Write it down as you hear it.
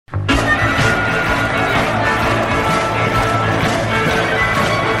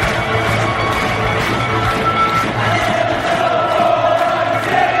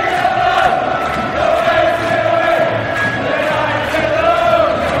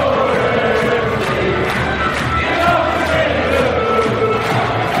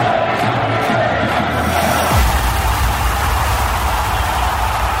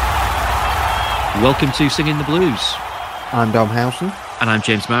Welcome to Singing the Blues. I'm Dom Howson. And I'm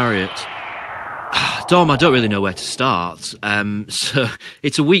James Marriott. Dom, I don't really know where to start. So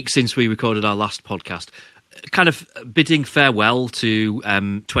it's a week since we recorded our last podcast. Kind of bidding farewell to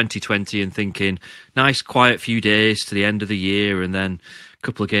 2020 and thinking, nice quiet few days to the end of the year and then a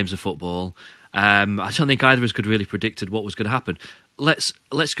couple of games of football. I don't think either of us could really predicted what was going to happen. Let's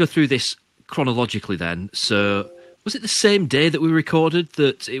go through this chronologically then. So was it the same day that we recorded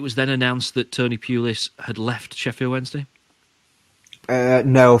that it was then announced that Tony Pulis had left Sheffield Wednesday?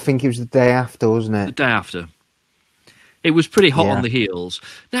 No, I think it was the day after, wasn't it? The day after. It was pretty hot on the heels.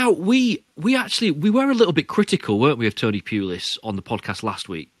 Now, we were a little bit critical, weren't we, of Tony Pulis on the podcast last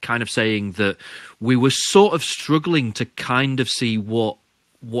week, kind of saying that we were sort of struggling to kind of see what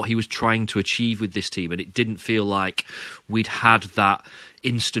he was trying to achieve with this team, and it didn't feel like we'd had that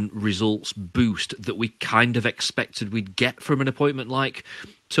instant results boost that we kind of expected we'd get from an appointment like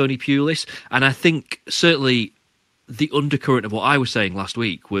Tony Pulis. And I think certainly the undercurrent of what I was saying last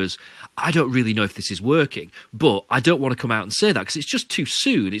week was, I don't really know if this is working, but I don't want to come out and say that because it's just too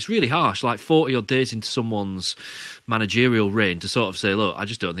soon. It's really harsh, like 40 odd days into someone's managerial reign to sort of say, look, I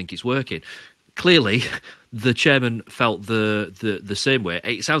just don't think it's working. Clearly, the chairman felt the same way.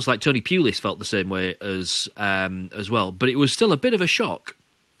 It sounds like Tony Pulis felt the same way as well, but it was still a bit of a shock.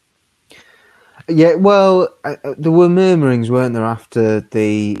 Yeah, well, there were murmurings, weren't there, after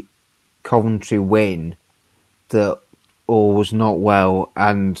the Coventry win that all was not well,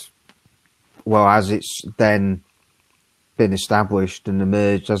 and well, as it's then been established and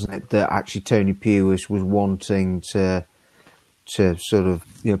emerged, hasn't it, that actually Tony Pulis was wanting to sort of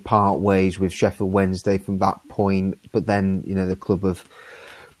part ways with Sheffield Wednesday from that point, but then the club have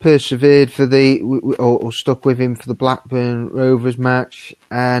persevered for or stuck with him for the Blackburn Rovers match.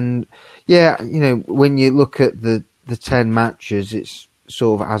 And when you look at the 10 matches, it's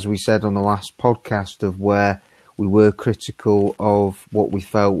sort of, as we said on the last podcast, of where we were critical of what we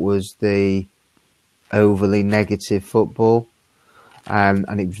felt was the overly negative football,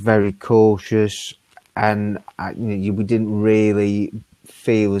 and it was very cautious. And we didn't really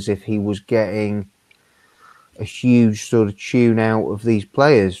feel as if he was getting a huge sort of tune out of these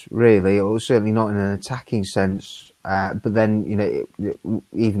players, really, or certainly not in an attacking sense. But then,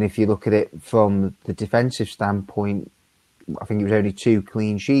 even if you look at it from the defensive standpoint, I think it was only 2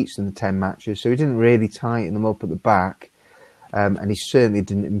 clean sheets in the 10 matches, so he didn't really tighten them up at the back, and he certainly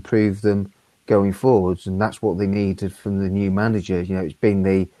didn't improve them going forwards, and that's what they needed from the new manager. It's been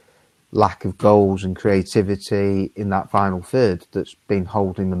the lack of goals and creativity in that final third that's been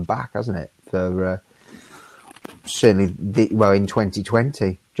holding them back, hasn't it? For certainly, in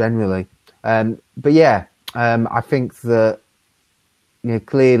 2020 generally. But yeah, I think that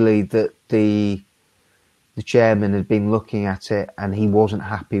clearly that the chairman had been looking at it and he wasn't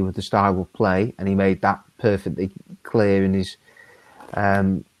happy with the style of play, and he made that perfectly clear in his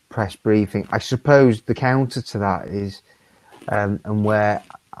press briefing. I suppose the counter to that is, and where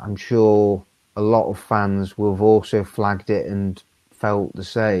I'm sure a lot of fans will have also flagged it and felt the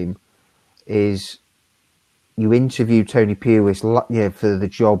same, is you interviewed Tony Pulis for the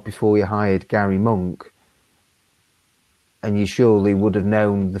job before you hired Gary Monk, and you surely would have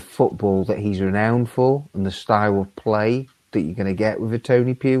known the football that he's renowned for and the style of play that you're going to get with a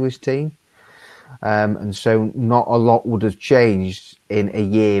Tony Pulis team. And so not a lot would have changed in a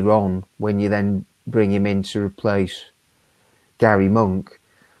year on when you then bring him in to replace Gary Monk.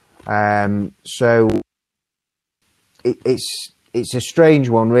 So it's a strange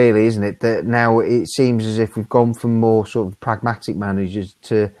one, really, isn't it? That now it seems as if we've gone from more sort of pragmatic managers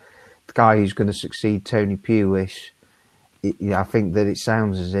to the guy who's going to succeed Tony Pulis. I think that it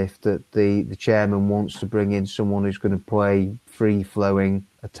sounds as if that the chairman wants to bring in someone who's going to play free-flowing,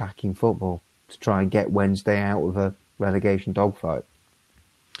 attacking football to try and get Wednesday out of a relegation dogfight.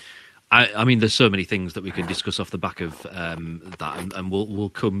 I mean, there's so many things that we can discuss off the back of that, and we'll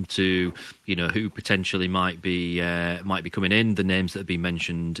come to who potentially might be coming in, the names that have been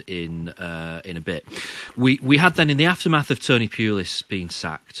mentioned in a bit. We had then, in the aftermath of Tony Pulis being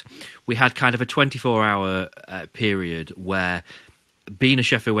sacked, we had kind of a 24-hour period where being a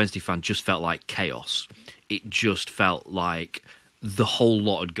Sheffield Wednesday fan just felt like chaos. It just felt like the whole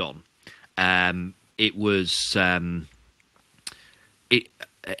lot had gone. It was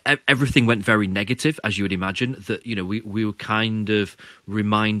everything went very negative, as you would imagine. That we were kind of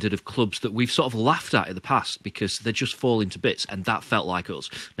reminded of clubs that we've sort of laughed at in the past because they just fall into bits, and that felt like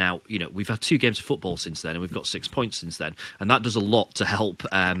us. Now, we've had 2 games of football since then, and we've got 6 points since then, and that does a lot to help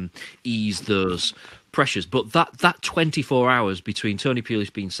ease those pressures. But that 24 hours between Tony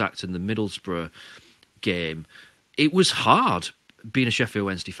Pulis being sacked and the Middlesbrough game, it was hard. being a Sheffield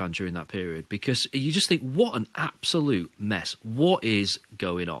Wednesday fan during that period, because you just think, what an absolute mess. What is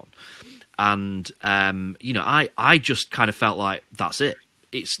going on? And, I just kind of felt like, that's it.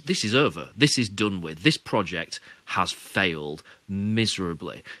 This is over. This is done with. This project has failed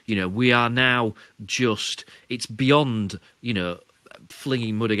miserably. We are now it's beyond,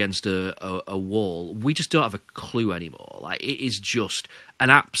 flinging mud against a wall. We just don't have a clue anymore. Like, it is just an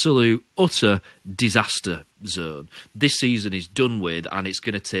absolute, utter disaster zone. This season is done with, and it's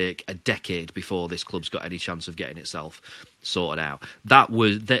going to take a decade before this club's got any chance of getting itself sorted out.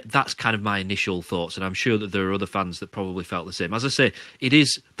 That's kind of my initial thoughts, and I'm sure that there are other fans that probably felt the same. As I say,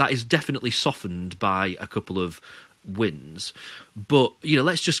 that is definitely softened by a couple of wins, but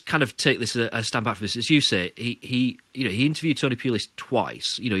let's just kind of take this a stand back from this. As you say, he interviewed Tony Pulis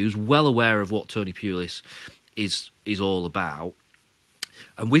twice. He was well aware of what Tony Pulis is all about.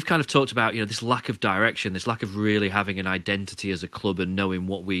 And we've kind of talked about, this lack of direction, this lack of really having an identity as a club and knowing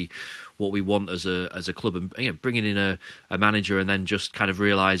what we want as a club, and bringing in a manager and then just kind of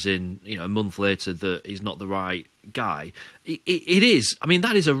realising, a month later that he's not the right guy. It is. I mean,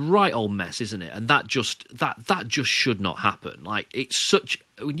 that is a right old mess, isn't it? And that just should not happen. Like, it's such,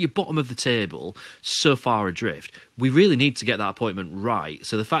 when you're bottom of the table, so far adrift. We really need to get that appointment right.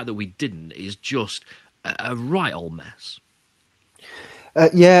 So the fact that we didn't is just a right old mess.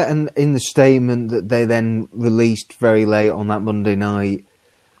 And in the statement that they then released very late on that Monday night,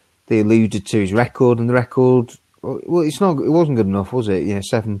 they alluded to his record, and the record, well, it wasn't good enough, was it?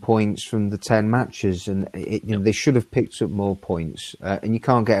 7 points from the 10 matches, and they should have picked up more points, and you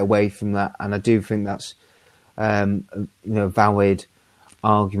can't get away from that. And I do think that's a valid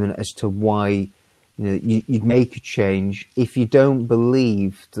argument as to why you'd make a change if you don't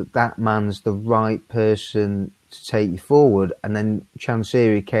believe that man's the right person to take you forward. And then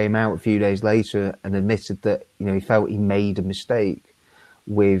Chansiri came out a few days later and admitted that he felt he made a mistake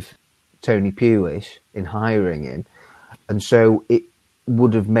with Tony Pulis in hiring him, and so it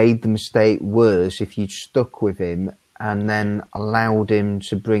would have made the mistake worse if you'd stuck with him and then allowed him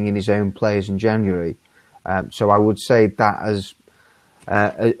to bring in his own players in January. So I would say that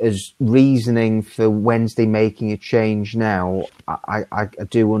as reasoning for Wednesday making a change now, I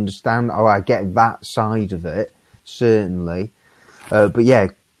do understand, or I get that side of it, certainly. But yeah,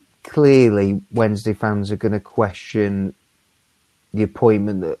 clearly Wednesday fans are going to question the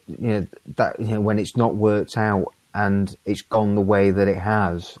appointment that when it's not worked out and it's gone the way that it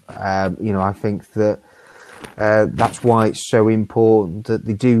has. I think that that's why it's so important that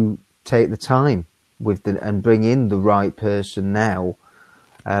they do take the time and bring in the right person now.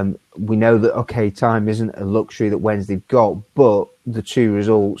 We know that, time isn't a luxury that Wednesday've got, but the two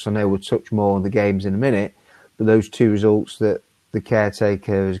results, I know we'll touch more on the games in a minute, but those two results that the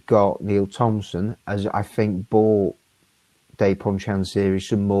caretaker has got, Neil Thompson, as I think bought Dejphon Chansiri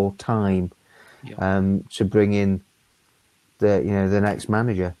some more time to bring in the next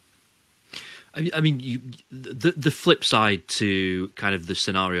manager. I mean, the flip side to kind of the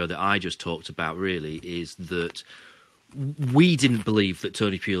scenario that I just talked about really is that we didn't believe that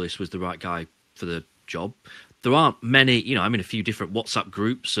Tony Pulis was the right guy for the job. There aren't many, I'm in a few different WhatsApp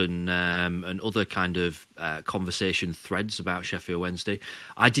groups and other kind of conversation threads about Sheffield Wednesday.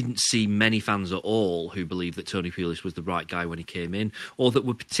 I didn't see many fans at all who believed that Tony Pulis was the right guy when he came in, or that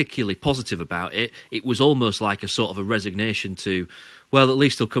were particularly positive about it. It was almost like a sort of a resignation to, well, at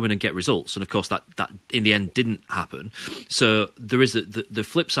least he'll come in and get results. And of course, that in the end didn't happen. So there is the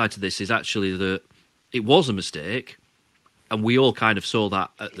flip side to this is actually that it was a mistake, and we all kind of saw that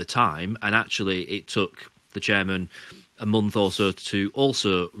at the time. And actually, it took the chairman a month or so to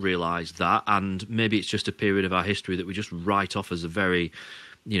also realise that, and maybe it's just a period of our history that we just write off as a very,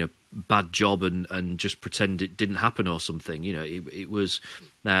 bad job and just pretend it didn't happen or something. It was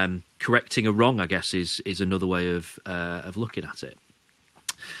correcting a wrong, I guess, is another way of looking at it.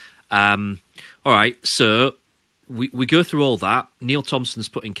 All right, so we go through all that. Neil Thompson's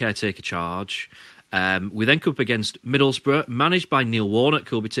put in caretaker charge. We then come up against Middlesbrough, managed by Neil Warnock,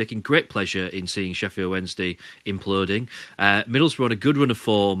 who will be taking great pleasure in seeing Sheffield Wednesday imploding. Middlesbrough on a good run of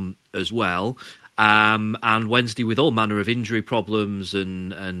form as well. And Wednesday with all manner of injury problems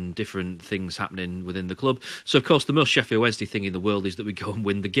and different things happening within the club. So, of course, the most Sheffield Wednesday thing in the world is that we go and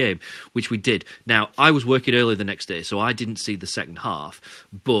win the game, which we did. Now, I was working early the next day, so I didn't see the second half.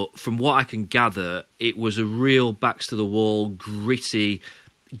 But from what I can gather, it was a real backs-to-the-wall, gritty,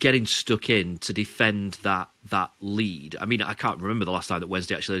 getting stuck in to defend that lead. I mean, I can't remember the last time that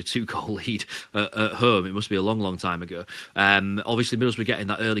Wednesday actually had a 2-goal lead at home. It must be a long, long time ago. Obviously, Middlesbrough getting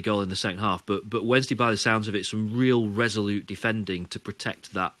that early goal in the second half, but Wednesday, by the sounds of it, some real resolute defending to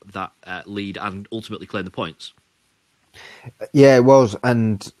protect that lead and ultimately claim the points. Yeah, it was,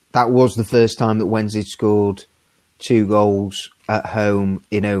 and that was the first time that Wednesday scored 2 goals at home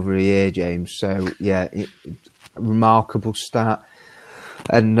in over a year, James. So yeah, remarkable stat.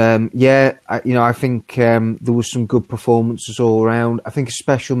 And I think there was some good performances all around. I think a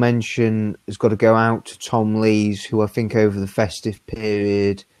special mention has got to go out to Tom Lees, who I think over the festive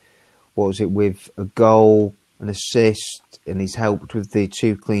period, with a goal, an assist, and he's helped with the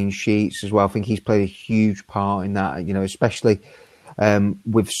 2 clean sheets as well. I think he's played a huge part in that, especially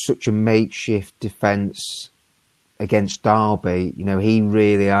with such a makeshift defence against Derby. He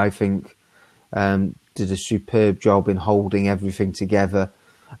really, I think, did a superb job in holding everything together.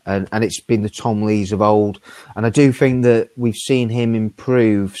 And it's been the Tom Lees of old. And I do think that we've seen him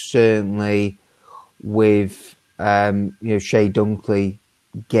improve, certainly with, Shea Dunkley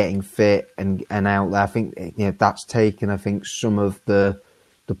getting fit and out there. I think that's taken, I think, some of the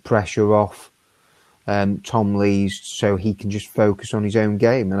pressure off Tom Lees, so he can just focus on his own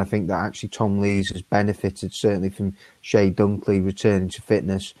game. And I think that actually Tom Lees has benefited certainly from Shea Dunkley returning to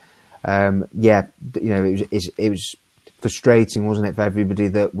fitness. It was frustrating, wasn't it, for everybody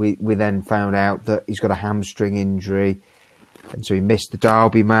that we then found out that he's got a hamstring injury, and so he missed the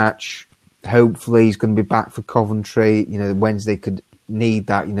Derby match. Hopefully he's going to be back for Coventry. Wednesday could need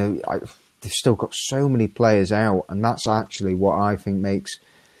that. They've still got so many players out, and that's actually what I think makes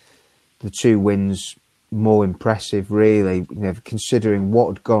the 2 wins more impressive, really. Considering what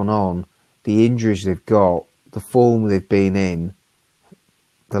had gone on, the injuries they've got, the form they've been in,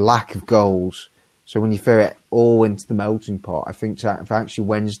 the lack of goals. So when you throw it all into the melting pot, I think for actually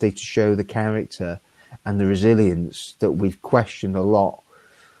Wednesday to show the character and the resilience that we've questioned a lot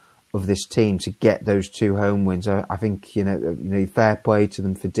of this team to get those 2 home wins, I think fair play to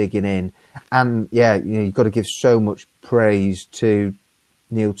them for digging in. And you've got to give so much praise to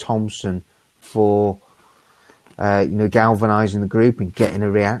Neil Thompson for galvanising the group and getting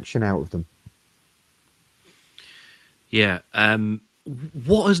a reaction out of them. Yeah.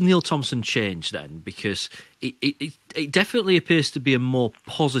 What has Neil Thompson changed then? Because it definitely appears to be a more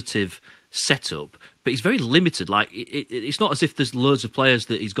positive setup, but he's very limited. Like it's not as if there's loads of players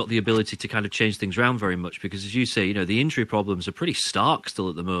that he's got the ability to kind of change things around very much. Because as you say, the injury problems are pretty stark still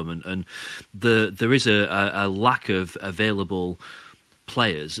at the moment, and there is a lack of available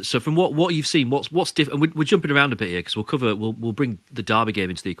players. So from what you've seen, what's different? And we're jumping around a bit here because we'll bring the Derby game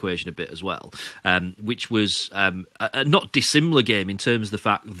into the equation a bit as well, which was a not dissimilar game in terms of the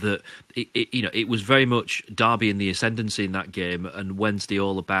fact that it was very much Derby in the ascendancy in that game, and Wednesday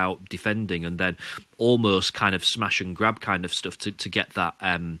all about defending and then almost kind of smash and grab kind of stuff to get that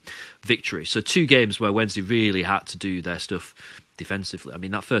victory. So 2 games where Wednesday really had to do their stuff defensively. I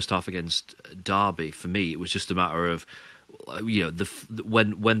mean, that first half against Derby, for me, it was just a matter of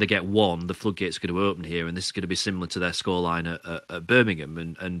when they get one, the floodgates are going to open here, and this is going to be similar to their scoreline at Birmingham.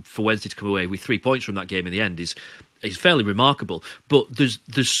 And for Wednesday to come away with 3 points from that game in the end is fairly remarkable. But there's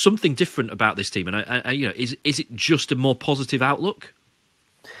something different about this team, and is it just a more positive outlook?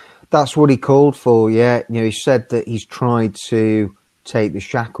 That's what he called for. Yeah, he said that he's tried to take the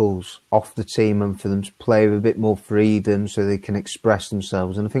shackles off the team and for them to play with a bit more freedom so they can express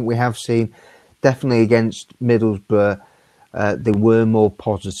themselves. And I think we have seen definitely against Middlesbrough. They were more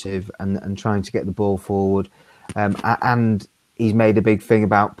positive and trying to get the ball forward. And he's made a big thing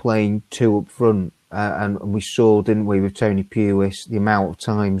about playing 2 up front. And we saw, didn't we, with Tony Pulis, the amount of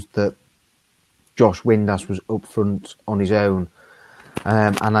times that Josh Windass was up front on his own.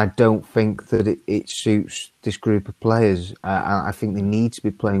 And I don't think that it suits this group of players. I think they need to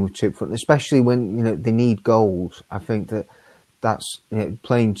be playing with 2 up front, especially when they need goals. I think that's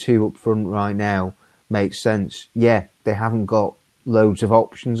playing 2 up front right now makes sense. Yeah, they haven't got loads of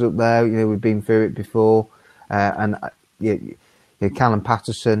options up there. We've been through it before. And Callum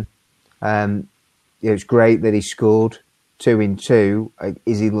Patterson, it's great that he scored 2 in 2.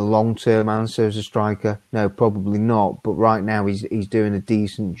 Is he the long-term answer as a striker? No, probably not. But right now he's doing a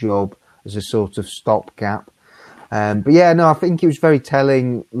decent job as a sort of stopgap. I think it was very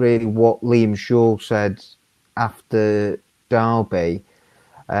telling, really, what Liam Shaw said after Derby.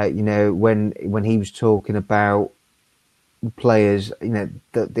 When he was talking about players,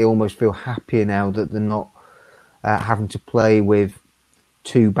 that they almost feel happier now that they're not having to play with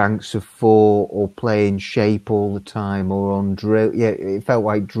 2 banks of 4 or play in shape all the time or on drill. Yeah, it felt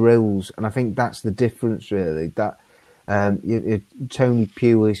like drills, and I think that's the difference, really. That Tony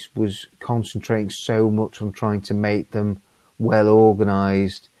Pulis was concentrating so much on trying to make them well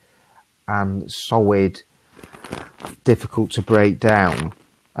organised and solid, difficult to break down.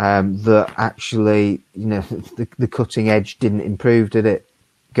 That actually, the cutting edge didn't improve, did it?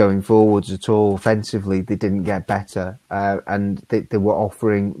 going forwards at all. Offensively, they didn't get better, and they were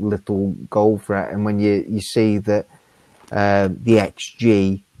offering little goal threat. And when you see that the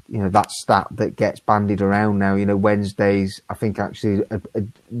XG, that stat that gets bandied around now, Wednesdays, I think actually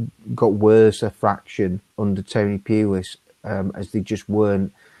got worse a fraction under Tony Pulis, as they just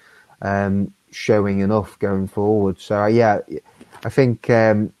weren't showing enough going forward. So yeah, I think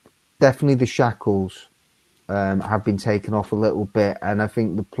definitely the shackles have been taken off a little bit, and I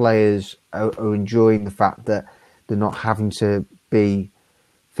think the players are enjoying the fact that they're not having to be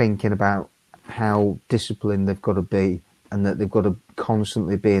thinking about how disciplined they've got to be, and that they've got to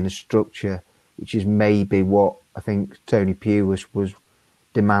constantly be in a structure, which is maybe what I think Tony Pulis was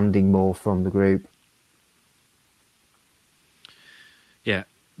demanding more from the group. Yeah,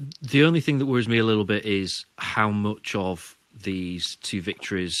 the only thing that worries me a little bit is how much of these two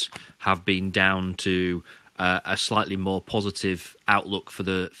victories have been down to a slightly more positive outlook for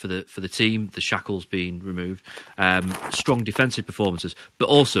the team, the shackles being removed, strong defensive performances, but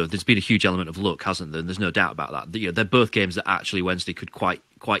also there's been a huge element of luck, hasn't there? And there's no doubt about that. They're both games that actually Wednesday could quite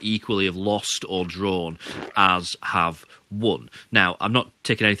equally have lost or drawn as have won. Now, I'm not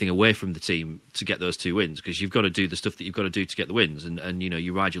taking anything away from the team to get those two wins, because you've got to do the stuff that you've got to do to get the wins, and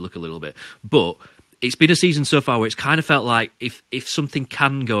you ride your luck a little bit, but it's been a season so far where it's kind of felt like if something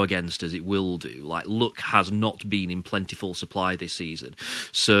can go against us, it will do. Like, luck has not been in plentiful supply this season.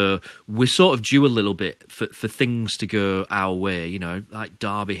 So we're sort of due a little bit for things to go our way, like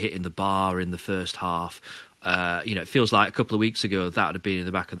Derby hitting the bar in the first half. It feels like a couple of weeks ago that would have been in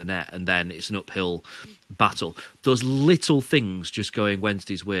the back of the net, and then it's an uphill battle. Those little things just going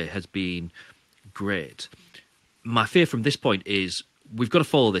Wednesday's way has been great. My fear from this point is we've got to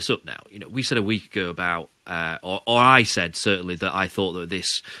follow this up now. We said a week ago about, or I said certainly that I thought that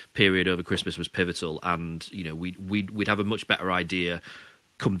this period over Christmas was pivotal, and we'd have a much better idea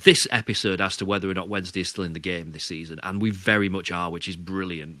come this episode as to whether or not Wednesday is still in the game this season, and we very much are, which is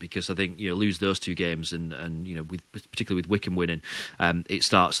brilliant, because I think lose those two games and particularly with Wycombe winning, it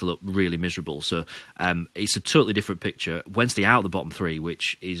starts to look really miserable. So it's a totally different picture. Wednesday out of the bottom three,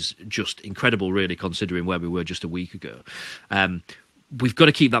 which is just incredible, really, considering where we were just a week ago. We've got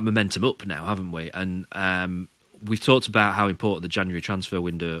to keep that momentum up now, haven't we? And we've talked about how important the January transfer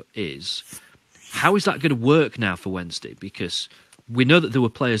window is. How is that going to work now for Wednesday? Because we know that there were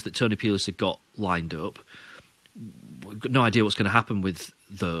players that Tony Pulis had got lined up. We've got no idea what's going to happen with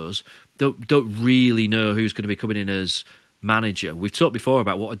those. Don't really know who's going to be coming in as manager. We've talked before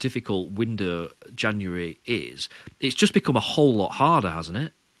about what a difficult window January is. It's just become a whole lot harder, hasn't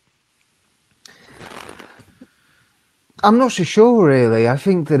it? I'm not so sure, really. I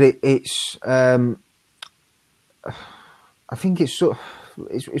think that it's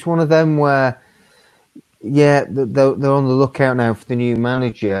one of them where, yeah, they're on the lookout now for the new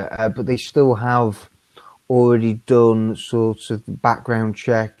manager, but they still have already done sort of the background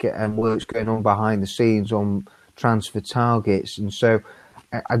check and work's going on behind the scenes on transfer targets, and so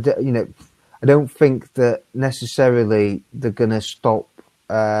I don't think that necessarily they're going to stop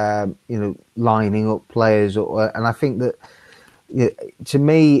lining up players, and I think that to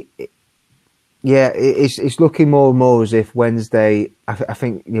me, it's looking more and more as if Wednesday. I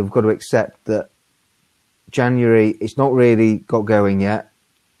think we've got to accept that January it's not really got going yet.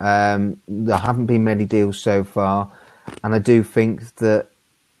 There haven't been many deals so far, and I do think that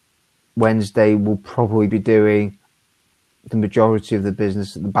Wednesday will probably be doing the majority of the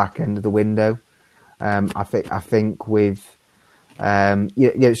business at the back end of the window. I think with Sam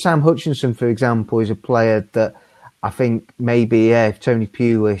Hutchinson, for example, is a player that I think maybe if Tony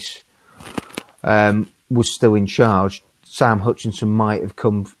Pulis was still in charge, Sam Hutchinson might have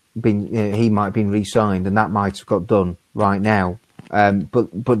he might have been re-signed, and that might have got done right now.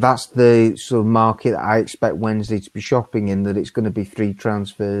 But that's the sort of market that I expect Wednesday to be shopping in. That it's going to be free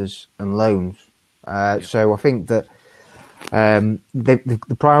transfers and loans. So I think that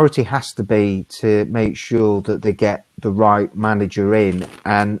the priority has to be to make sure that they get the right manager in.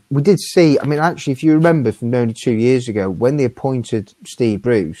 And we did see, I mean, actually, if you remember from only 2 years ago, when they appointed Steve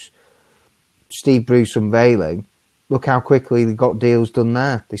Bruce unveiling, look how quickly they got deals done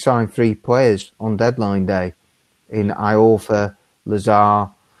there. They signed 3 players on deadline day in Iorfa,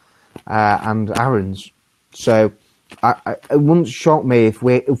 Lazar, and Aarons. So it wouldn't shock me if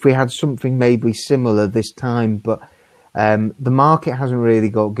we had something maybe similar this time, but the market hasn't really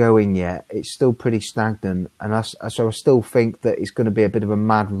got going yet. It's still pretty stagnant, and so I still think that it's going to be a bit of a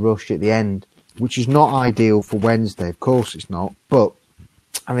mad rush at the end, which is not ideal for Wednesday. Of course, it's not, but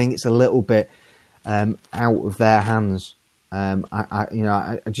I think it's a little bit out of their hands.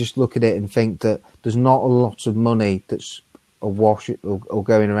 I just look at it and think that there's not a lot of money that's awash or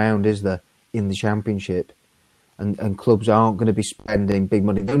going around, is there, in the Championship? And clubs aren't going to be spending big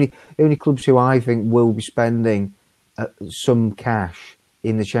money. The only clubs who I think will be spending some cash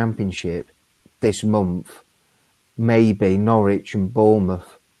in the Championship this month may be Norwich and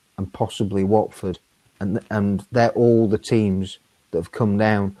Bournemouth and possibly Watford. And they're all the teams that have come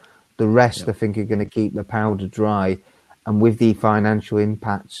down. The rest, I think, are going to keep the powder dry. And with the financial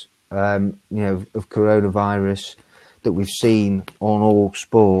impacts, of coronavirus that we've seen on all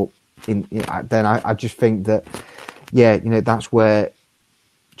sport, then I just think that, that's where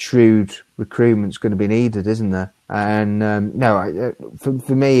shrewd recruitment's going to be needed, isn't there? And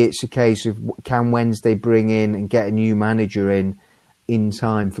for me, it's a case of, can Wednesday bring in and get a new manager in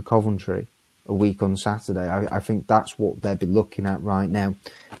time for Coventry a week on Saturday? I think that's what they'll be looking at right now.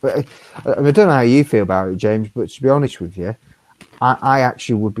 But I don't know how you feel about it, James, but to be honest with you, I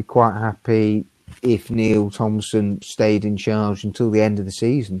actually would be quite happy if Neil Thompson stayed in charge until the end of the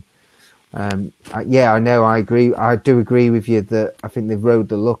season. I know, I agree. I do agree with you that I think they've rode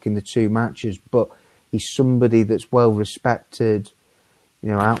the luck in the 2 matches, but he's somebody that's well respected,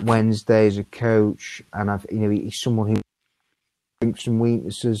 at Wednesday as a coach, and he's someone who thinks some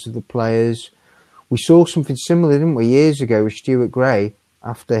weaknesses of the players. We saw something similar, didn't we, years ago with Stuart Gray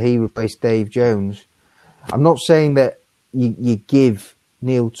after he replaced Dave Jones. I'm not saying that you give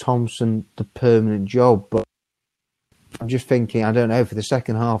Neil Thompson the permanent job, but I'm just thinking, I don't know, for the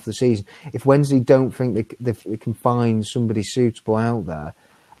second half of the season, if Wednesday don't think they can find somebody suitable out there,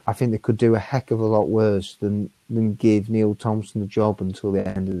 I think they could do a heck of a lot worse than give Neil Thompson the job until the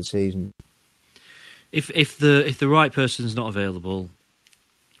end of the season. If the right person's not available,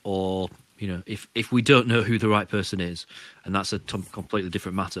 or if we don't know who the right person is, and that's a completely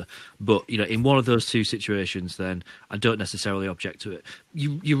different matter. But in one of those two situations, then I don't necessarily object to it.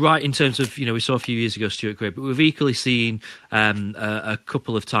 You're right in terms of we saw a few years ago Stuart Gray, but we've equally seen a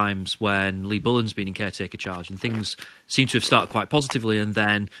couple of times when Lee Bullen's been in caretaker charge, and things seem to have started quite positively and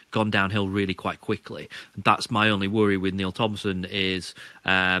then gone downhill really quite quickly. That's my only worry with Neil Thompson is.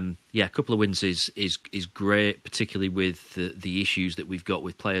 A couple of wins is great, particularly with the issues that we've got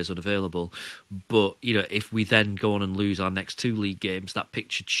with players unavailable. But if we then go on and lose our next 2 league games, that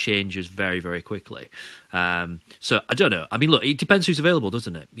picture changes very, very quickly. So I don't know. I mean, look, it depends who's available,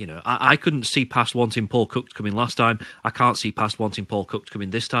 doesn't it? I couldn't see past wanting Paul Cook to come in last time. I can't see past wanting Paul Cook to come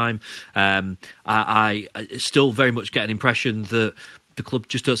in this time. I still very much get an impression that the club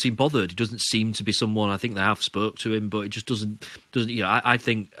just don't seem bothered. It doesn't seem to be someone. I think they have spoke to him, but it just doesn't. I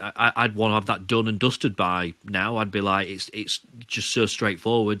think I'd want to have that done and dusted by now. I'd be like, it's just so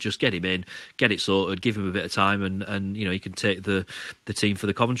straightforward. Just get him in, get it sorted, give him a bit of time, and he can take the team for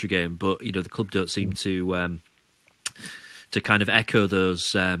the Coventry game. But the club don't seem to kind of echo those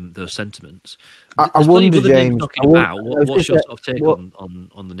sentiments. I wonder, James. What's your sort of take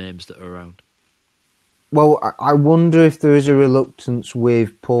on the names that are around? Well, I wonder if there is a reluctance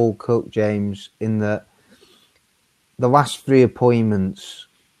with Paul Cook, James, in that the last 3 appointments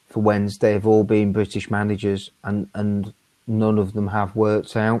for Wednesday have all been British managers, and none of them have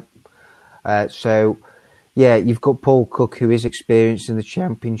worked out. You've got Paul Cook, who is experienced in the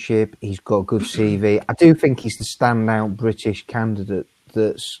Championship. He's got a good CV. I do think he's the standout British candidate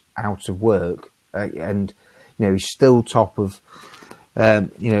that's out of work, and he's still top of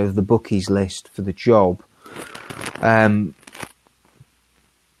the bookies list for the job. But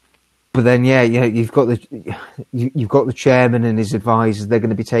then, you've got the chairman and his advisors. They're going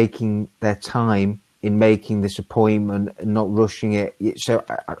to be taking their time in making this appointment and not rushing it. So,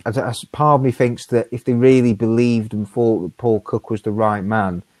 part of me thinks that if they really believed and thought that Paul Cook was the right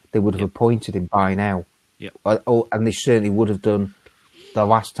man, they would have appointed him by now. Yeah, and they certainly would have done the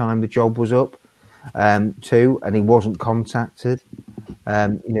last time the job was up. Too, and he wasn't contacted.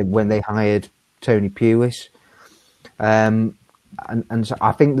 When they hired Tony Pulis, and so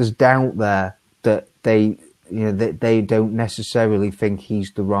I think there's doubt there that they don't necessarily think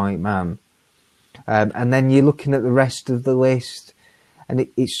he's the right man. And then you're looking at the rest of the list, and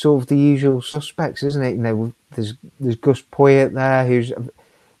it's sort of the usual suspects, isn't it? There's Gus Poyet there, who's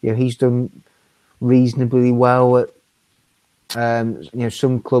he's done reasonably well at.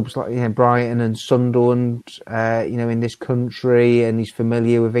 Some clubs like Brighton and Sunderland, in this country, and he's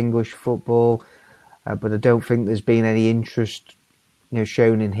familiar with English football, but I don't think there's been any interest,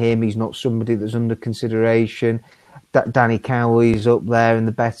 shown in him. He's not somebody that's under consideration. Danny Cowley's up there in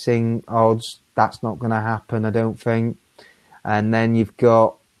the betting odds. That's not going to happen, I don't think. And then you've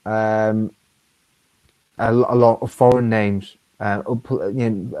got a lot of foreign names.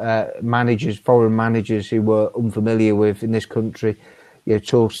 Managers, foreign managers who we're unfamiliar with in this country.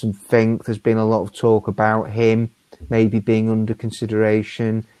 Torsten Fink, there's been a lot of talk about him. maybe being under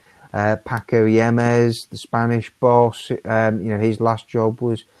consideration. Paco Yemez, the Spanish boss, his last job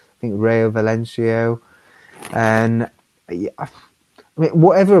was, I think, Rayo Valencio. And I mean,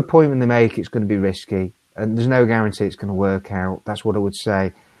 whatever appointment they make, it's going to be risky. And there's no guarantee it's going to work out. That's what I would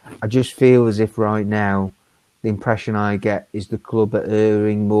say. I just feel as if right now, the impression I get is the club are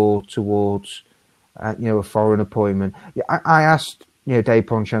erring more towards, a foreign appointment. I asked, Dave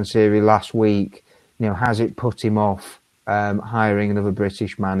Ponchansiri last week, has it put him off hiring another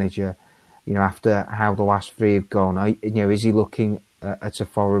British manager, after how the last three have gone? Is he looking at a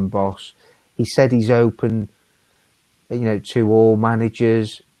foreign boss? He said he's open, to all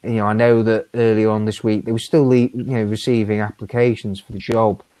managers. I know that early on this week they were still, receiving applications for the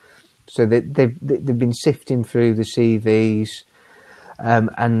job. So they've been sifting through the CVs,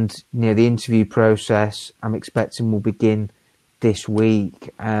 and the interview process I'm expecting will begin this week.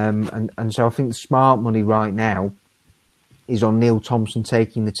 And so I think the smart money right now is on Neil Thompson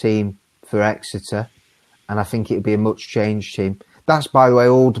taking the team for Exeter, and I think it'll be a much changed team. That's, by the way,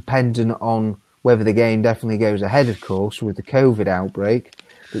 all dependent on whether the game definitely goes ahead, of course, with the COVID outbreak.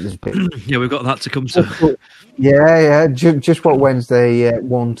 Yeah, we've got that to come to. Yeah. Just what Wednesday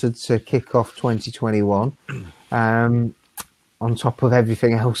wanted to kick off 2021, on top of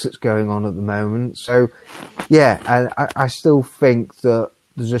everything else that's going on at the moment. So, yeah, I still think that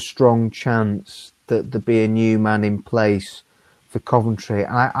there's a strong chance that there'll be a new man in place for Coventry.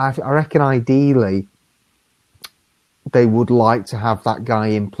 And I reckon ideally they would like to have that guy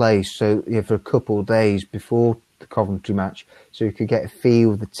in place so for a couple of days before the Coventry match, so you could get a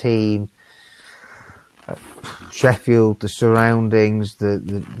feel of the team, Sheffield, the surroundings,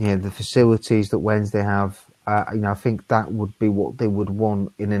 the facilities that Wednesday have. I think that would be what they would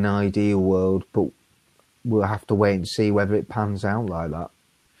want in an ideal world, but we'll have to wait and see whether it pans out like that.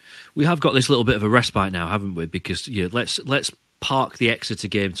 We have got this little bit of a respite now, haven't we? Because let's park the Exeter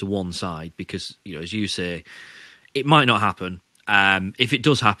game to one side, because as you say, it might not happen. If it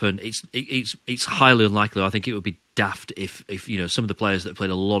does happen, it's highly unlikely. I think it would be daft if some of the players that have played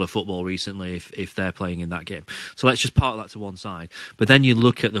a lot of football recently, if they're playing in that game. So let's just park that to one side. But then you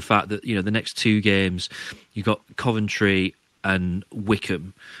look at the fact that the next two games, you've got Coventry and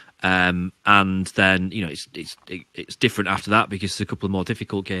Wycombe, and then it's different after that because there's a couple of more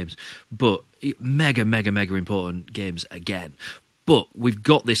difficult games. But mega important games again. But we've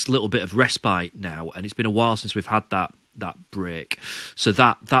got this little bit of respite now, and it's been a while since we've had that break. So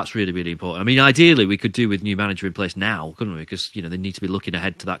that's really, really important. I mean, ideally, we could do with new manager in place now, couldn't we? Because, they need to be looking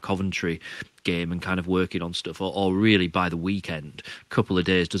ahead to that Coventry game and kind of working on stuff, or really by the weekend. A couple of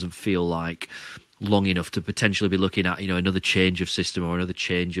days doesn't feel like long enough to potentially be looking at, another change of system or another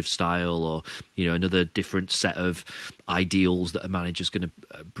change of style or, another different set of ideals that a manager's going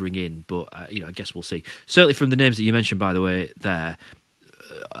to bring in. But, I guess we'll see. Certainly from the names that you mentioned, by the way, there,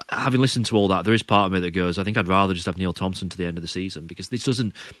 having listened to all that, there is part of me that goes, I think I'd rather just have Neil Thompson to the end of the season, because this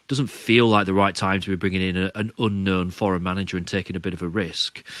doesn't feel like the right time to be bringing in an unknown foreign manager and taking a bit of a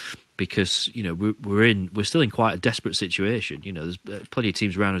risk, because we're still in quite a desperate situation. There's plenty of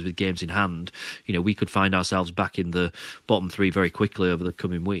teams around us with games in hand. We could find ourselves back in the bottom three very quickly over the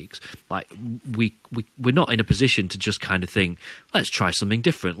coming weeks. Like we're not in a position to just kind of think, let's try something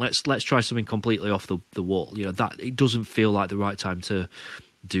different. Let's try something completely off the wall. That it doesn't feel like the right time to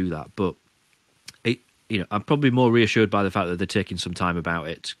do that. But I'm probably more reassured by the fact that they're taking some time about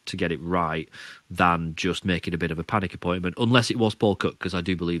it to get it right than just making a bit of a panic appointment, unless it was Paul Cook, because I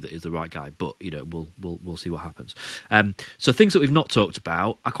do believe that he's the right guy. But we'll see what happens. So things that we've not talked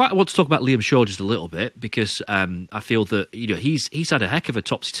about, I quite want to talk about Liam Shaw just a little bit, because I feel that he's had a heck of a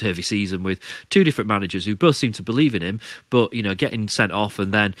topsy-turvy season with two different managers who both seem to believe in him, but getting sent off,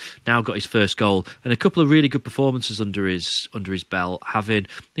 and then now got his first goal and a couple of really good performances under his belt. I think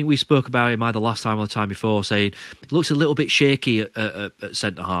we spoke about him either last time or the time before, saying it looks a little bit shaky at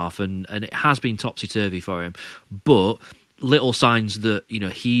centre half, and it has been topsy-turvy for him, but little signs that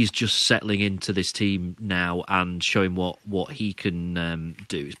he's just settling into this team now and showing what he can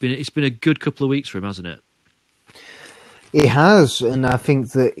do. It's been a good couple of weeks for him, hasn't it? It has, and I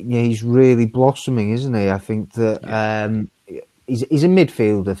think that he's really blossoming, isn't he? I think that he's a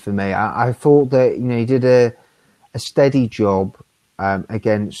midfielder for me. I thought that he did a steady job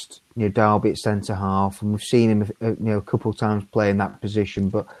against Derby at centre half, and we've seen him a couple of times play in that position,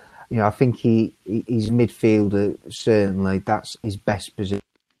 but I think he's midfielder, certainly. That's his best position.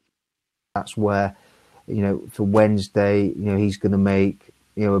 That's where, for Wednesday, he's going to make,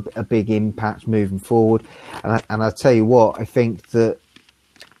 a big impact moving forward. And I tell you what, I think that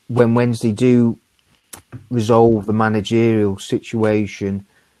when Wednesday do resolve the managerial situation,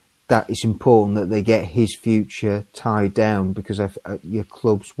 that it's important that they get his future tied down, because your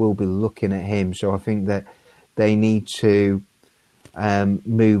clubs will be looking at him. So I think that they need to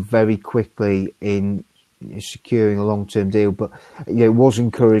move very quickly in securing a long-term deal. But it was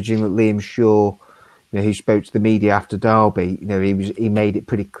encouraging that Liam Shaw, who spoke to the media after Derby, he made it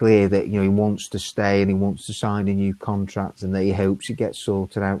pretty clear that he wants to stay and he wants to sign a new contract, and that he hopes it gets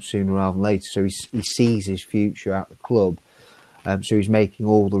sorted out sooner rather than later. So he sees his future at the club. So he's making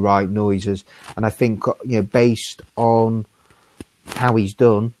all the right noises, and I think based on how he's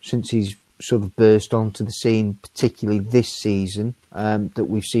done since he's sort of burst onto the scene, particularly this season, that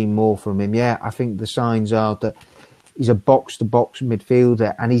we've seen more from him. Yeah, I think the signs are that he's a box-to-box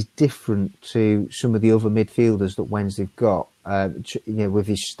midfielder, and he's different to some of the other midfielders that Wednesday've got. With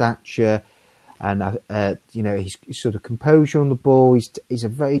his stature and his sort of composure on the ball. He's a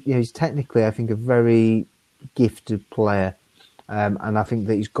very he's technically, I think, a very gifted player, and I think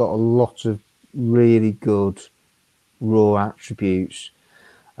that he's got a lot of really good raw attributes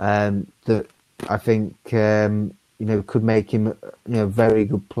that I think could make him a very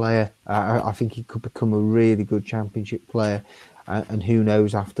good player. I think he could become a really good Championship player, and who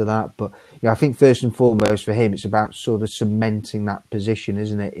knows after that. But I think first and foremost for him, it's about sort of cementing that position,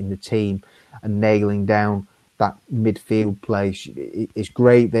 isn't it, in the team, and nailing down that midfield place. It's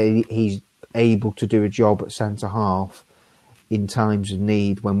great that he's able to do a job at centre half in times of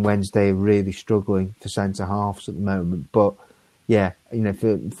need, when Wednesday are really struggling for centre halves at the moment. But yeah,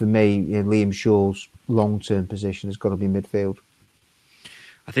 for me, Liam Shaw's long-term position has got to be midfield.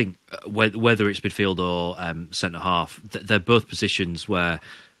 I think whether it's midfield or centre half, they're both positions where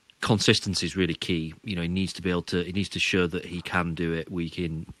consistency is really key. He needs to show that he can do it week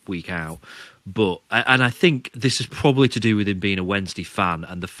in, week out. And I think this is probably to do with him being a Wednesday fan,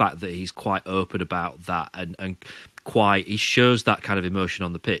 and the fact that he's quite open about that, and he shows that kind of emotion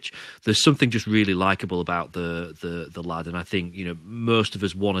on the pitch. There's something just really likable about the lad, and I think most of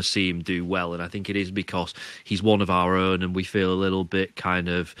us want to see him do well, and I think it is because he's one of our own, and we feel a little bit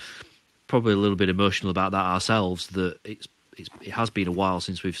probably a little bit emotional about that ourselves, that it has been a while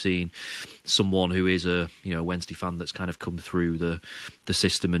since we've seen someone who is a Wednesday fan that's kind of come through the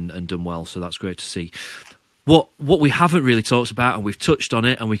system and done well. So that's great to see. What we haven't really talked about, and we've touched on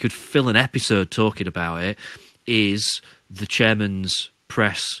it, and we could fill an episode talking about it, is the chairman's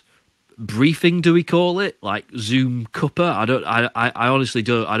press briefing. Do we call it like Zoom cuppa? I honestly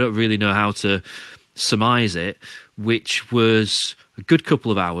don't. I don't really know how to surmise it. Which was a good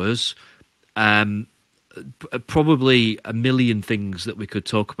couple of hours. Probably a million things that we could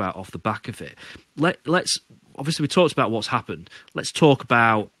talk about off the back of it. Let's obviously, we talked about what's happened. Let's talk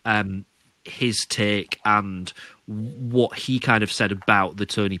about his take and what he kind of said about the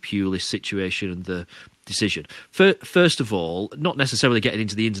Tony Pulis situation and the decision. First of all, not necessarily getting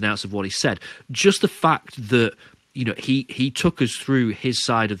into the ins and outs of what he said, just the fact that he took us through his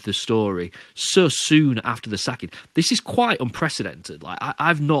side of the story so soon after the sacking. This is quite unprecedented. Like,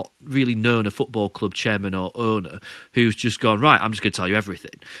 I've not really known a football club chairman or owner who's just gone, right, I'm just going to tell you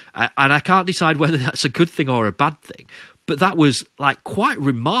everything. And I can't decide whether that's a good thing or a bad thing. But that was quite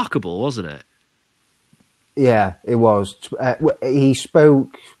remarkable, wasn't it? Yeah, it was. He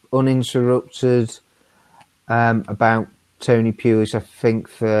spoke uninterrupted about Tony Pulis, I think,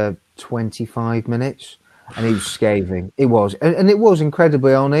 for 25 minutes. And he was scathing. It was. And it was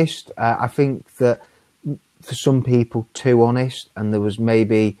incredibly honest. I think that for some people, too honest. And there was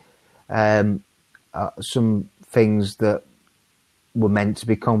maybe some things that were meant to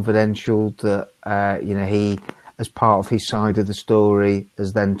be confidential that, he, as part of his side of the story,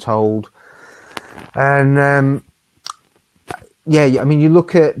 has then told. And, you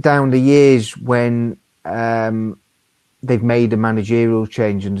look at down the years when they've made a managerial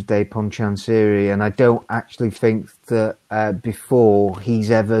change under Dejphon Chansiri, and I don't actually think that before he's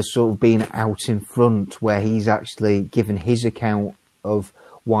ever sort of been out in front where he's actually given his account of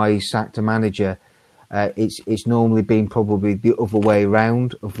why he sacked a manager. It's normally been probably the other way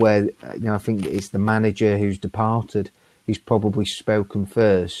around, of where I think it's the manager who's departed who's probably spoken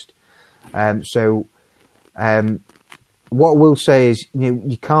first. What I will say is,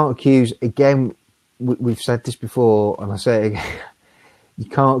 you can't accuse, again, we've said this before, and I say it again, you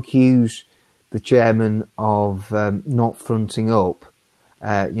can't accuse the chairman of not fronting up.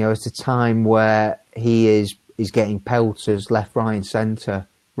 It's a time where he is getting pelters left, right and centre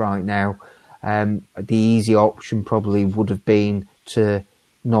right now. The easy option probably would have been to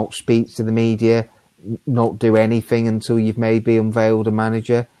not speak to the media, not do anything until you've maybe unveiled a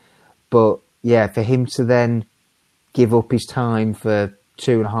manager. But yeah, for him to then give up his time for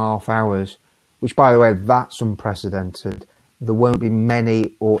 2.5 hours, which, by the way, that's unprecedented. there won't be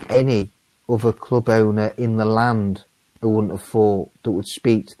many or any other club owner in the land who wouldn't have thought that would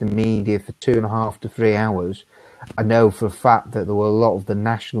speak to the media for 2.5 to 3 hours. I know for a fact that there were a lot of the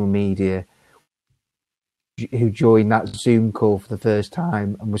national media who joined that Zoom call for the first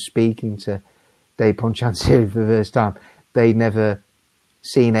time and were speaking to Dejphon Chansiri for the first time. They'd never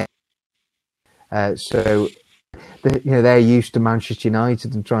seen it. So, they're used to Manchester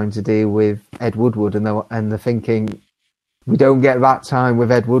United and trying to deal with Ed Woodward, and they're thinking, we don't get that time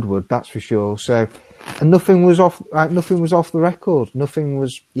with Ed Woodward, that's for sure. So, and nothing was off the record. Nothing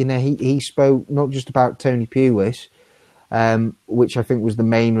was, he spoke not just about Tony Pulis, which I think was the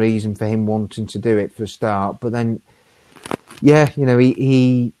main reason for him wanting to do it for a start. But then,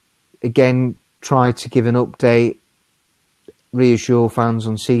 he again tried to give an update, reassure fans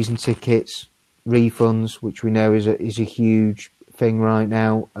on season tickets, refunds, which we know is a huge thing right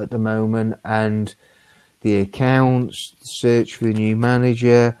now at the moment, and the accounts, the search for the new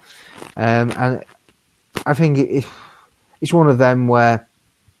manager, and I think it's one of them where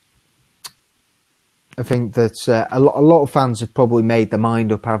I think that a lot of fans have probably made their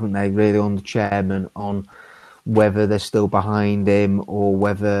mind up, haven't they, really, on the chairman, on whether they're still behind him or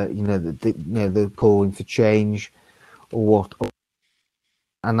whether they're calling for change or what.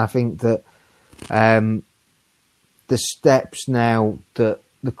 And I think that the steps now that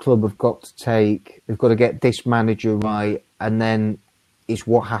the club have got to take, they've got to get this manager right, and then it's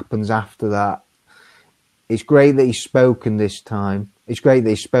what happens after that. It's great that he's spoken this time. It's great that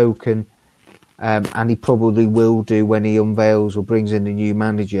he's spoken, and he probably will do when he unveils or brings in a new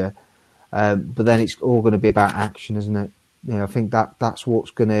manager. But then it's all going to be about action, isn't it? I think that's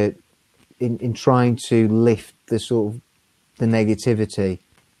what's going to, in trying to lift the sort of the negativity.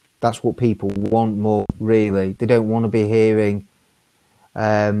 That's what people want more, really. They don't want to be hearing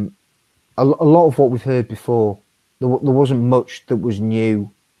a lot of what we've heard before. There wasn't much that was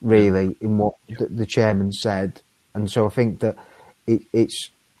new, really, in what the chairman said. And so I think that it's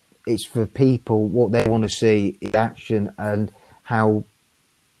for people, what they want to see is action and how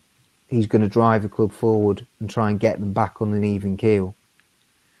he's going to drive the club forward and try and get them back on an even keel.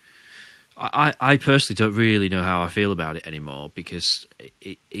 I personally don't really know how I feel about it anymore, because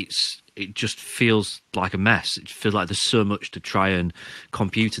it just feels like a mess. It feels like there's so much to try and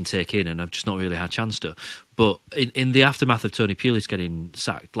compute and take in, and I've just not really had a chance to. But in the aftermath of Tony Pulis getting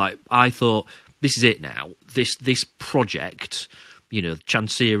sacked, I thought, this is it now. This project,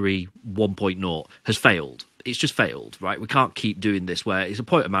 Chansiri 1.0 has failed. It's just failed, right? We can't keep doing this where it's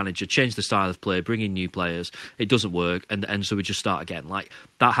appoint a manager, change the style of play, bring in new players. It doesn't work, and so we just start again.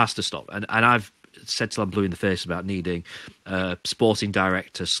 That has to stop. And I've said till I'm blue in the face about needing a sporting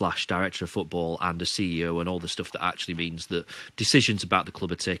director / director of football and a CEO and all the stuff that actually means that decisions about the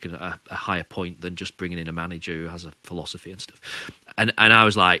club are taken at a higher point than just bringing in a manager who has a philosophy and stuff. And I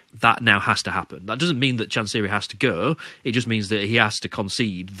was like, that now has to happen. That doesn't mean that Chansiri has to go. It just means that he has to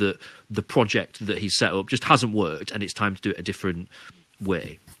concede that the project that he's set up just hasn't worked, and it's time to do it a different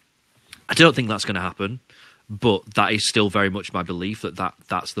way. I don't think that's going to happen, but that is still very much my belief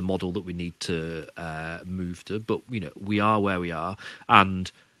that's the model that we need to move to. But we are where we are, and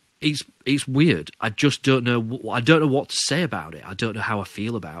it's weird. I just don't know. I don't know what to say about it. I don't know how I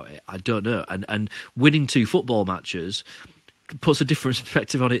feel about it. I don't know. And winning 2 football matches puts a different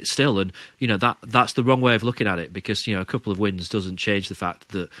perspective on it still, and that's the wrong way of looking at it, because a couple of wins doesn't change the fact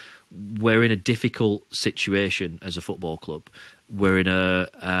that we're in a difficult situation as a football club. We're in a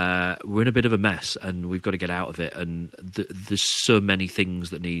bit of a mess, and we've got to get out of it. And there's so many things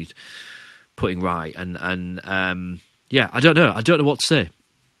that need putting right. And I don't know. I don't know what to say.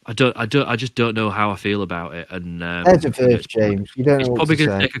 I just don't know how I feel about it. And there's a first, James. You don't know. It's probably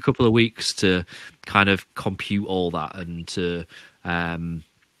going to take a couple of weeks to kind of compute all that, and to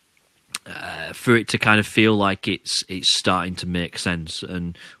for it to kind of feel like it's starting to make sense.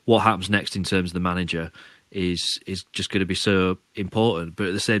 And what happens next in terms of the manager is just going to be so important, but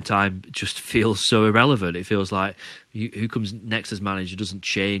at the same time, it just feels so irrelevant. It feels like who comes next as manager doesn't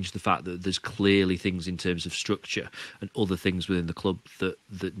change the fact that there's clearly things in terms of structure and other things within the club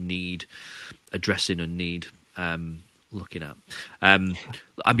that need addressing and need looking at. I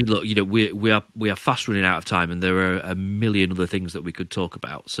mean, look, we are fast running out of time, and there are a million other things that we could talk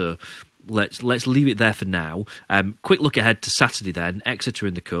about. So let's leave it there for now. Quick look ahead to Saturday then, Exeter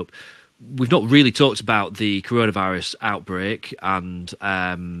in the Cup. We've not really talked about the coronavirus outbreak and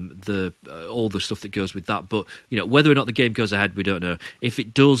all the stuff that goes with that. But whether or not the game goes ahead, we don't know. If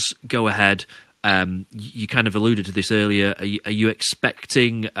it does go ahead, you kind of alluded to this earlier. Are you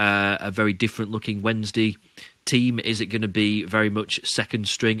expecting a very different looking Wednesday team? Is it going to be very much second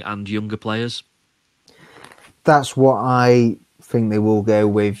string and younger players? That's what I think they will go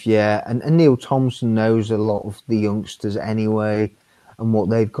with, yeah. And Neil Thompson knows a lot of the youngsters anyway, and what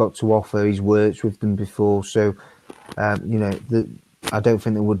they've got to offer. He's worked with them before, so I don't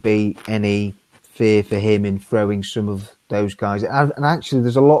think there would be any fear for him in throwing some of those guys. And actually,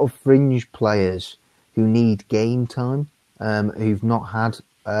 there's a lot of fringe players who need game time, who've not had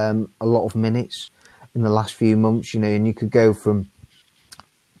a lot of minutes in the last few months. And you could go from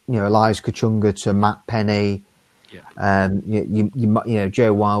Elias Kachunga to Matt Penny. Yeah.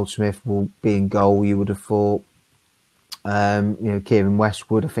 Joe Wildsmith will be in goal, you would have thought. Kieran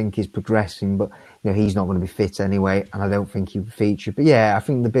Westwood, I think, is progressing, but he's not going to be fit anyway, and I don't think he would feature. But yeah, I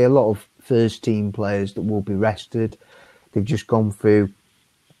think there'll be a lot of first team players that will be rested. They've just gone through,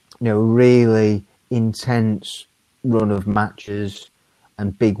 a really intense run of matches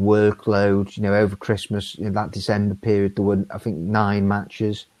and big workload. Over Christmas, that December period, there were, I think, 9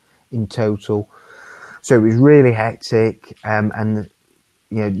 matches in total. So it was really hectic, and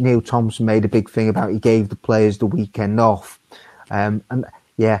Neil Thompson made a big thing about he gave the players the weekend off, I'm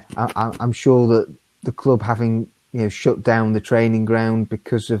sure that the club, having shut down the training ground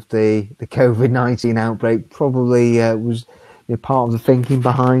because of the COVID-19 outbreak, probably was part of the thinking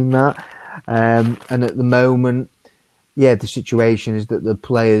behind that. And at the moment, the situation is that the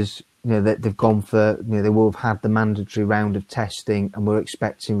players, that they've gone for, they will have had the mandatory round of testing, and we're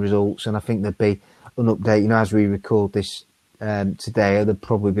expecting results. And I think there'd be an update, as we record this today, there'll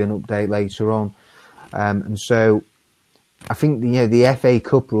probably be an update later on. And so I think the FA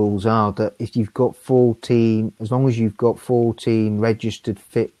Cup rules are that if you've got 14, as long as you've got 14 registered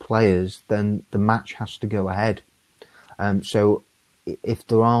fit players, then the match has to go ahead. So if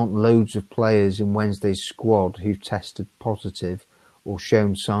there aren't loads of players in Wednesday's squad who've tested positive or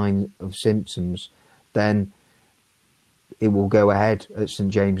shown signs of symptoms, then it will go ahead at St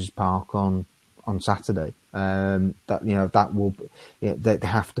James's Park on Saturday. That will, they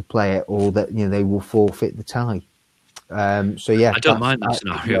have to play it, or that they will forfeit the tie. I don't mind that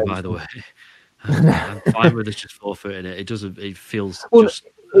scenario, by the way. I'm fine with us just forfeiting it. It doesn't. It feels just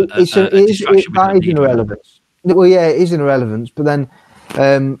that is an irrelevance. Well, yeah, it is an irrelevance. But then,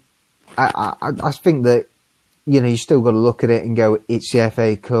 I think that you still got to look at it and go, it's the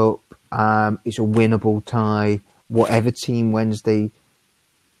FA Cup. It's a winnable tie. Whatever team Wednesday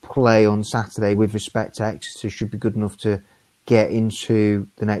play on Saturday with respect to Exeter should be good enough to get into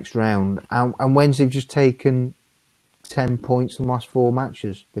the next round. And Wednesday have just taken 10 points in the last 4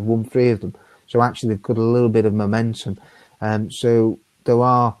 matches. They've won 3 of them. So actually they've got a little bit of momentum. So there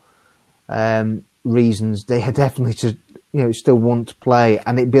are reasons they are definitely to still want to play.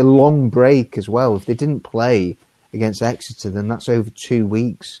 And it'd be a long break as well. If they didn't play against Exeter, then that's over 2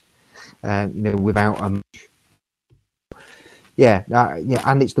 weeks without a match.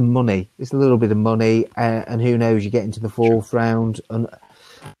 And it's the money. It's a little bit of money, and who knows? You get into the 4th round, and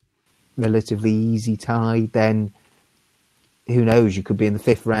relatively easy tie. Then who knows? You could be in the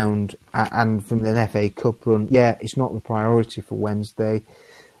 5th round, and from an FA Cup run. Yeah, it's not the priority for Wednesday,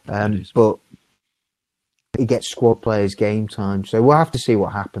 but it gets squad players game time. So we'll have to see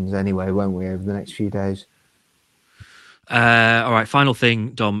what happens anyway, won't we, over the next few days? All right. Final thing,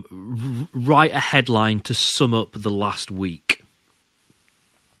 Dom. Write a headline to sum up the last week.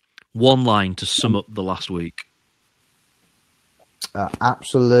 One line to sum up the last week.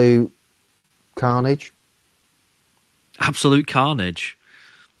 Absolute carnage. Absolute carnage.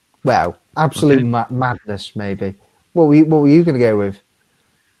 Well, absolute madness, maybe. What were you going to go with?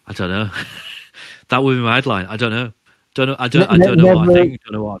 I don't know. That would be my headline. I don't know. I don't know what I think. I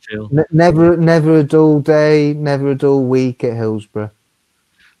don't know what I feel. Never a dull day. Never a dull week at Hillsborough.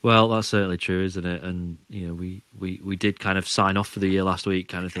 Well, that's certainly true, isn't it? And we did kind of sign off for the year last week,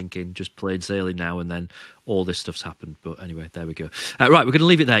 kind of thinking just plain sailing now, and then all this stuff's happened. But anyway, there we go. Right, we're going to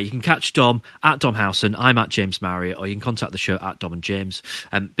leave it there. You can catch Dom at Dom Howson. I'm at James Marriott, or you can contact the show at Dom and James.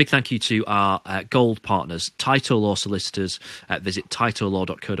 Big thank you to our gold partners, Tyto Law Solicitors. Visit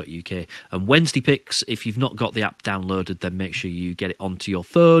tytolaw.co.uk. And Wednesday Picks, if you've not got the app downloaded, then make sure you get it onto your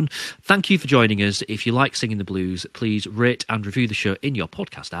phone. Thank you for joining us. If you like singing the blues, please rate and review the show in your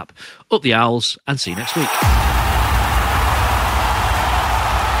podcast app. Up the Owls, and see you next week.